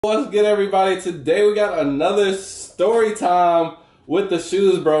What's good, everybody? Today we got another story time with the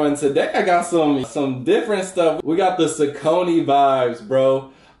shoes, bro. And today I got some different stuff. We got the Saucony vibes,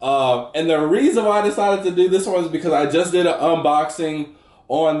 bro. And the reason why I decided to do this one is because I just did an unboxing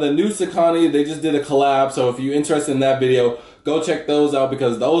on the new Saucony. They just did a collab. So if you're interested in that video, go check those out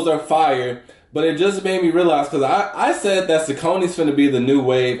because those are fire. But it just made me realize, because I said that Saucony's finna be the new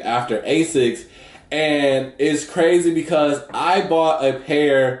wave after Asics. And it's crazy because I bought a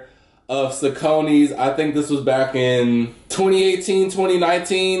pair of Sauconys. I think this was back in 2018,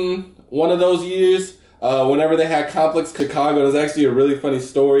 2019, one of those years. Whenever they had Complex Chicago, it was actually a really funny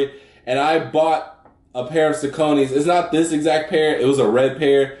story. And I bought a pair of Sauconys. It's not this exact pair. It was a red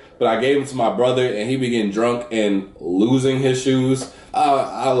pair. But I gave them to my brother, and he be getting drunk and losing his shoes.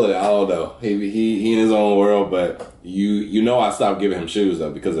 I don't know. He in his own world, but you know I stopped giving him shoes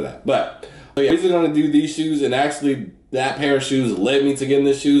though because of that. But so yeah, we're gonna do these shoes, and actually that pair of shoes led me to getting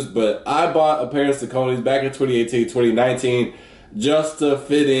the shoes. But I bought a pair of Sauconys back in 2018, 2019, just to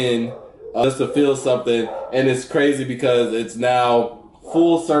fit in, just to feel something. And it's crazy because it's now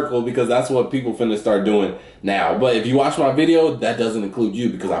full circle, because that's what people finna start doing now. But if you watch my video, that doesn't include you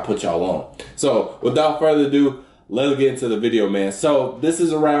because I put y'all on. So without further ado, let's get into the video, man. So this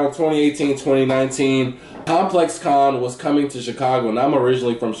is around 2018, 2019. Complex Con was coming to Chicago, and I'm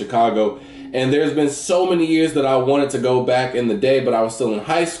originally from Chicago. And there's been so many years that I wanted to go back in the day, but I was still in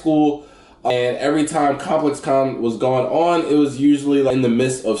high school. And every time Complex Con was going on, it was usually like in the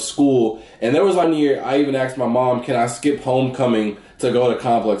midst of school. And there was one year I even asked my mom, can I skip homecoming to go to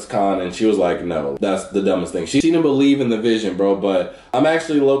Complex Con? And she was like, no, that's the dumbest thing. She didn't believe in the vision, bro. But I'm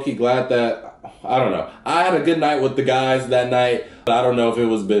actually low-key glad that, I don't know. I had a good night with the guys that night. But I don't know if it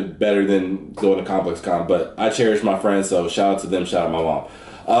was better than going to Complex Con. But I cherish my friends, so shout out to them, shout out my mom.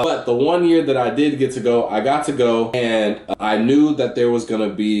 But the one year that I did get to go, I got to go, and I knew that there was going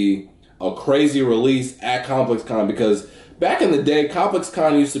to be a crazy release at Complex Con, because back in the day, Complex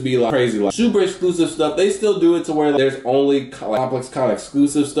Con used to be like crazy, like super exclusive stuff. They still do it to where there's only Complex Con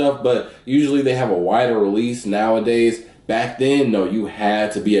exclusive stuff, but usually they have a wider release nowadays. Back then, no, you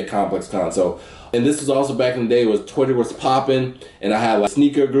had to be at Complex Con. So, and this was also back in the day, was Twitter was popping, and I had like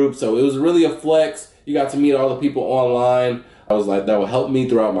sneaker groups, so it was really a flex. You got to meet all the people online. I was like, that will help me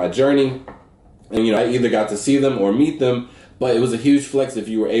throughout my journey. And you know, I either got to see them or meet them, but it was a huge flex if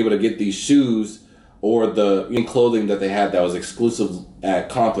you were able to get these shoes or the clothing that they had that was exclusive at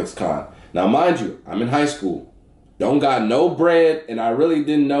Complex Con. Now, mind you, I'm in high school, don't got no bread, and I really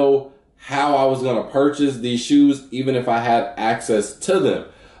didn't know how I was gonna purchase these shoes, even if I had access to them.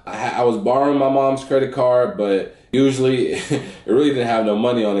 I was borrowing my mom's credit card, but usually it really didn't have no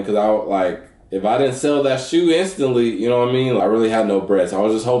money on it, because I like, if I didn't sell that shoe instantly, you know what I mean? I really had no bread. So I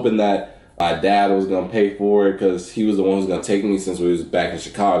was just hoping that my dad was going to pay for it, because he was the one who was going to take me since we was back in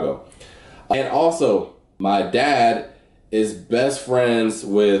Chicago. And also, my dad is best friends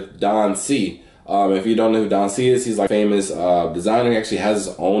with Don C. If you don't know who Don C is, he's like a famous designer. He actually has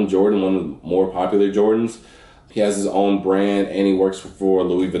his own Jordan, one of the more popular Jordans. He has his own brand, and he works for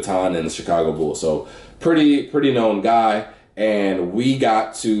Louis Vuitton and the Chicago Bulls. So pretty known guy. And we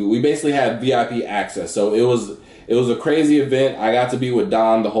basically had VIP access. So it was a crazy event. I got to be with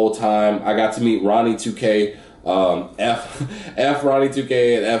Don the whole time. I got to meet Ronnie 2K, F Ronnie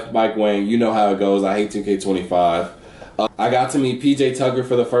 2K and F Mike Wang. You know how it goes. I hate 2K25. I got to meet PJ Tucker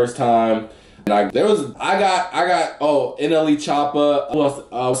for the first time. And I got NLE Choppa.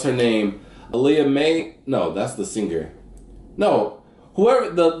 What's her name? Aaliyah May? No, that's the singer. No. Whoever,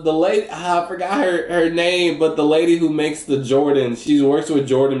 the lady, I forgot her name, but the lady who makes the Jordans, she works with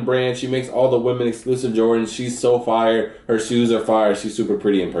Jordan brand. She makes all the women exclusive Jordans. She's so fire. Her shoes are fire. She's super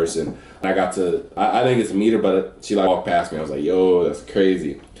pretty in person. And I didn't get to meet her, but she like walked past me. I was like, yo, that's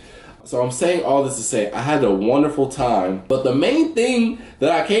crazy. So I'm saying all this to say I had a wonderful time. But the main thing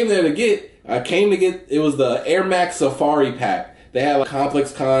that I came there to get, it was the Air Max Safari pack. They had like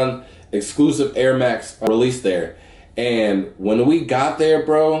Complex Con exclusive Air Max released there. And when we got there,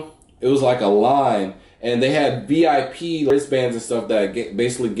 bro, it was like a line, and they had VIP wristbands and stuff that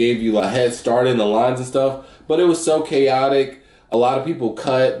basically gave you a head start in the lines and stuff, but it was so chaotic. A lot of people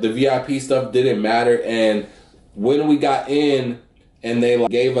cut. The VIP stuff didn't matter, and when we got in and they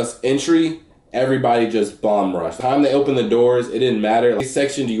gave us entry, everybody just bomb rushed. The time they opened the doors, it didn't matter. They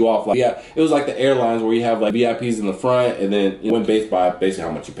sectioned you off. Like, yeah, it was like the airlines where you have like VIPs in the front, and then you went based by basically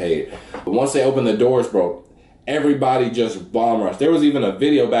how much you paid. But once they opened the doors, bro, everybody just bomb rushed. There was even a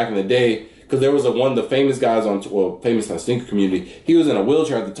video back in the day, because there was one of the famous guys famous in the sneaker community. He was in a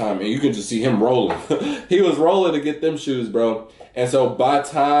wheelchair at the time, and you could just see him rolling. He was rolling to get them shoes, bro. And so by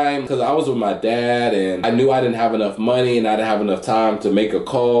time, because I was with my dad, and I knew I didn't have enough money, and I didn't have enough time to make a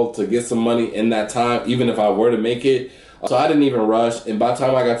call to get some money in that time, even if I were to make it. So I didn't even rush. And by the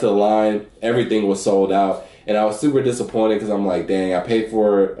time I got to the line, everything was sold out. And I was super disappointed because I'm like, dang, I paid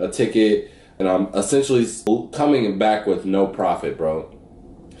for a ticket, and I'm essentially coming back with no profit, bro.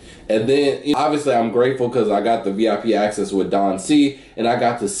 And then, obviously, I'm grateful because I got the VIP access with Don C, and I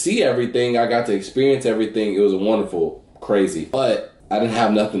got to see everything. I got to experience everything. It was wonderful, crazy. But I didn't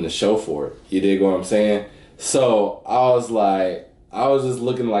have nothing to show for it. You dig what I'm saying? So I was just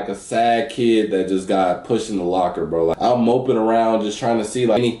looking like a sad kid that just got pushed in the locker, bro. Like, I'm moping around just trying to see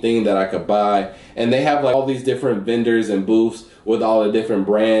like anything that I could buy. And they have like all these different vendors and booths with all the different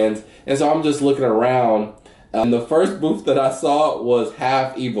brands. And so I'm just looking around. And the first booth that I saw was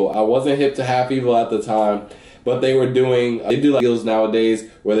Half Evil. I wasn't hip to Half Evil at the time, but they do like deals nowadays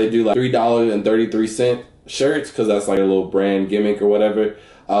where they do like $3.33 shirts, because that's like a little brand gimmick or whatever.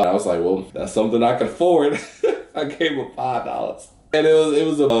 I was like, well, that's something I can afford. I gave them $5. And it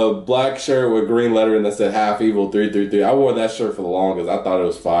was a black shirt with green lettering that said Half Evil 333. I wore that shirt for the longest. I thought it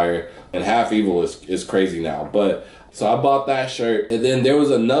was fire. And Half Evil is crazy now. But so I bought that shirt. And then there was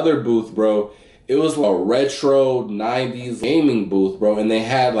another booth, bro. It was like a retro 90s gaming booth, bro. And they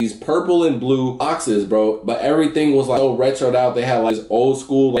had like these purple and blue boxes, bro. But everything was like so retroed out. They had like this old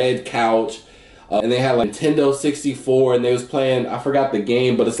school red couch. And they had like Nintendo 64. And they was playing, I forgot the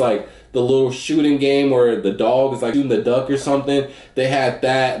game, but it's like the little shooting game where the dog is like shooting the duck or something. They had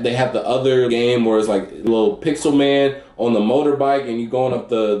that. They had the other game where it's like a little pixel man on the motorbike and you going up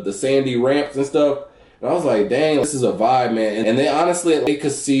the sandy ramps and stuff. And I was like, dang, this is a vibe, man. And they honestly, they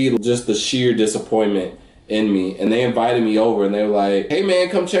could see just the sheer disappointment in me. And they invited me over and they were like, hey man,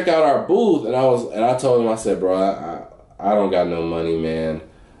 come check out our booth. And I told them, I said, bro, I don't got no money, man.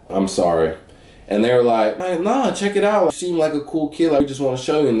 I'm sorry. And they were like, nah, check it out. You seem like a cool kid. Like, we just want to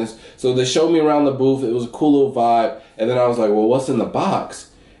show you this. So they showed me around the booth. It was a cool little vibe. And then I was like, well, what's in the box?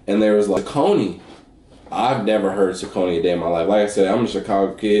 And there was like Saucony. I've never heard Saucony a day in my life. Like I said, I'm a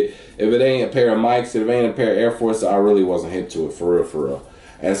Chicago kid. If it ain't a pair of Mikes, if it ain't a pair of Air Force, I really wasn't hip to it, for real, for real.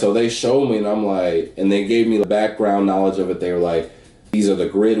 And so they showed me, and I'm like, and they gave me the background knowledge of it. They were like, these are the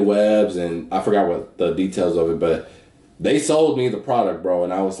grid webs, and I forgot what the details of it, but they sold me the product, bro,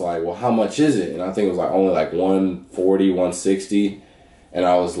 and I was like, well, how much is it? And I think it was like only like $140, $160, and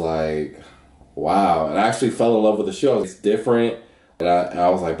I was like, wow. And I actually fell in love with the shoe. It's different, and I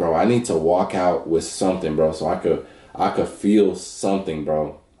was like, bro, I need to walk out with something, bro, so I could feel something,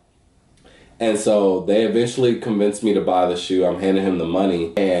 bro. And so they eventually convinced me to buy the shoe. I'm handing him the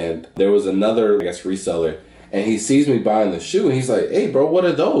money, and there was another, I guess, reseller, and he sees me buying the shoe, and he's like, hey, bro, what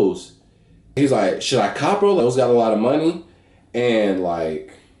are those? He's like, should I cop, bro? Those got a lot of money. And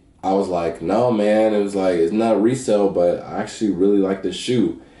like, I was like, no, man. It was like, it's not resale, but I actually really like this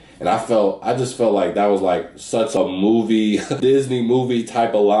shoe. And I just felt like that was like such a movie, Disney movie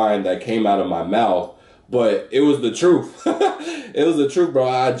type of line that came out of my mouth. But it was the truth. It was the truth, bro.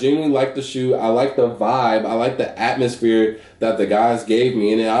 I genuinely like the shoe. I like the vibe. I like the atmosphere that the guys gave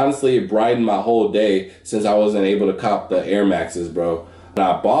me. And honestly, it brightened my whole day since I wasn't able to cop the Air Maxes, bro. And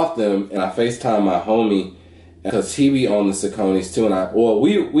I bought them, and I FaceTimed my homie because he be on the Sauconys too. And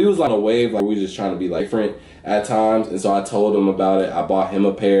we was on a wave, like we just trying to be like different at times. And so I told him about it. I bought him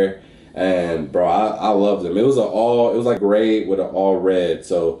a pair, and bro, I loved them. It was like gray with an all red.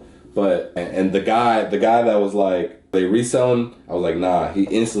 So, and the guy that was like, they reselling, I was like, nah. He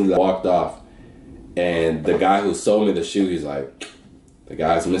instantly walked off. And the guy who sold me the shoe, he's like, the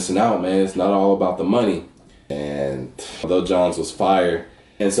guy's missing out, man. It's not all about the money. And although John's was fire.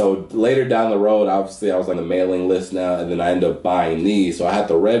 And so later down the road, obviously I was on the mailing list now, and then I ended up buying these. So I had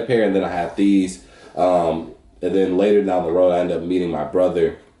the red pair, and then I had these. And then later down the road, I ended up meeting my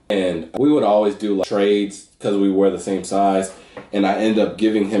brother. And we would always do like trades because we were the same size. And I ended up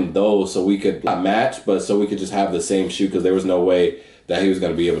giving him those so we could not match, but so we could just have the same shoe, because there was no way that he was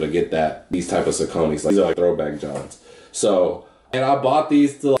going to be able to get these type of Sauconys. Like, these are like throwback Johns. So, and I bought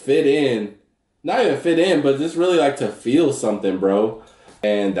these to fit in. Not even fit in, but just really like to feel something, bro.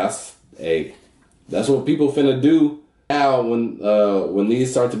 And that's what people finna do now when these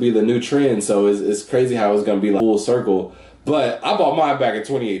start to be the new trend. So it's crazy how it's gonna be like full circle. But I bought mine back in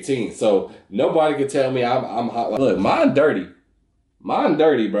 2018, so nobody can tell me I'm hot. Look, mine dirty,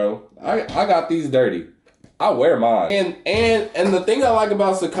 bro. I got these dirty. I wear mine. And the thing I like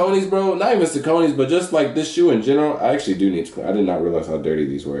about Sauconys, bro, not even Sauconys, but just like this shoe in general, I actually do need to clean. I did not realize how dirty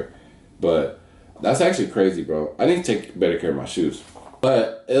these were, but that's actually crazy, bro. I need to take better care of my shoes.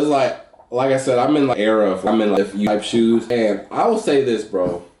 But it's like, like I said, I'm in like era of, I'm in like type shoes. And I will say this,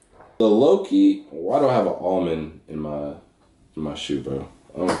 bro. The low-key, why do I have an almond in my shoe, bro?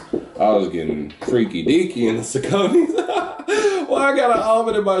 I was getting freaky deaky in the Sauconys. Well, I got an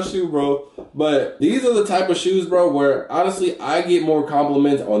almond in my shoe, bro. But these are the type of shoes, bro, where honestly, I get more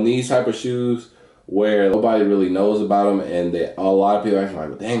compliments on these type of shoes where nobody really knows about them, and a lot of people are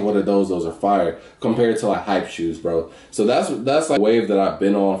like, dang, what are those? Those are fire, compared to like hype shoes, bro. So that's like a wave that I've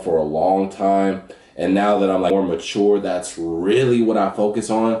been on for a long time. And now that I'm like more mature, that's really what I focus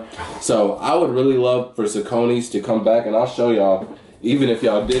on. So I would really love for Sauconys to come back, and I'll show y'all, even if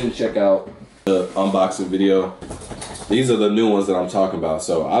y'all didn't check out the unboxing video, these are the new ones that I'm talking about.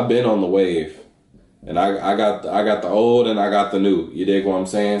 So I've been on the wave, and I got the old and I got the new. You dig what I'm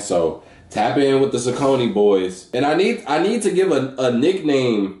saying? So tap in with the Saucony boys. And I need to give a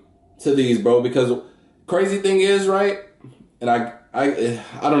nickname to these, bro, because crazy thing is, right? And I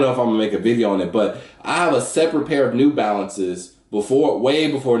don't know if I'm gonna make a video on it, but I have a separate pair of New Balances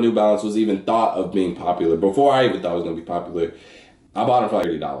way before New Balance was even thought of being popular. Before I even thought it was gonna be popular, I bought them for like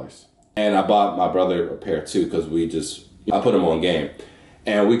 $30. And I bought my brother a pair too, because I put them on game.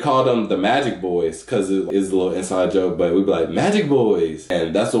 And we called them the Magic Boys, because it is a little inside joke, but we'd be like, Magic Boys.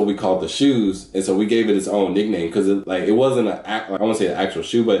 And that's what we called the shoes. And so we gave it its own nickname, because it wasn't I won't say an actual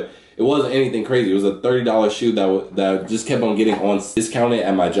shoe, but it wasn't anything crazy. It was a $30 shoe that just kept on getting discounted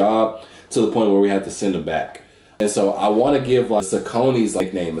at my job, to the point where we had to send them back. And so I want to give like Saucony's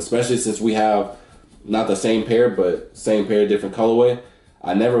nickname, especially since we have not the same pair, but same pair, different colorway.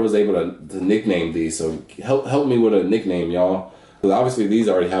 I never was able to nickname these, so help me with a nickname, y'all. Because obviously these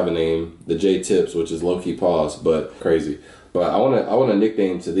already have a name, the J Tips, which is low-key pause, but crazy. But I want a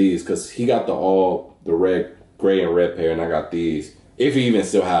nickname to these, because he got the red, gray and red pair, and I got these. If he even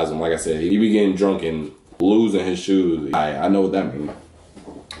still has them, like I said, he be getting drunk and losing his shoes. I know what that means.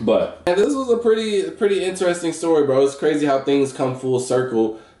 But this was a pretty interesting story, bro. It's crazy how things come full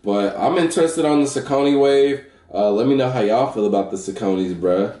circle. But I'm interested on the Saucony wave. Let me know how y'all feel about the Sauconys,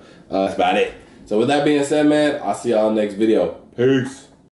 bruh. That's about it. So with that being said, man, I'll see y'all next video. Peace.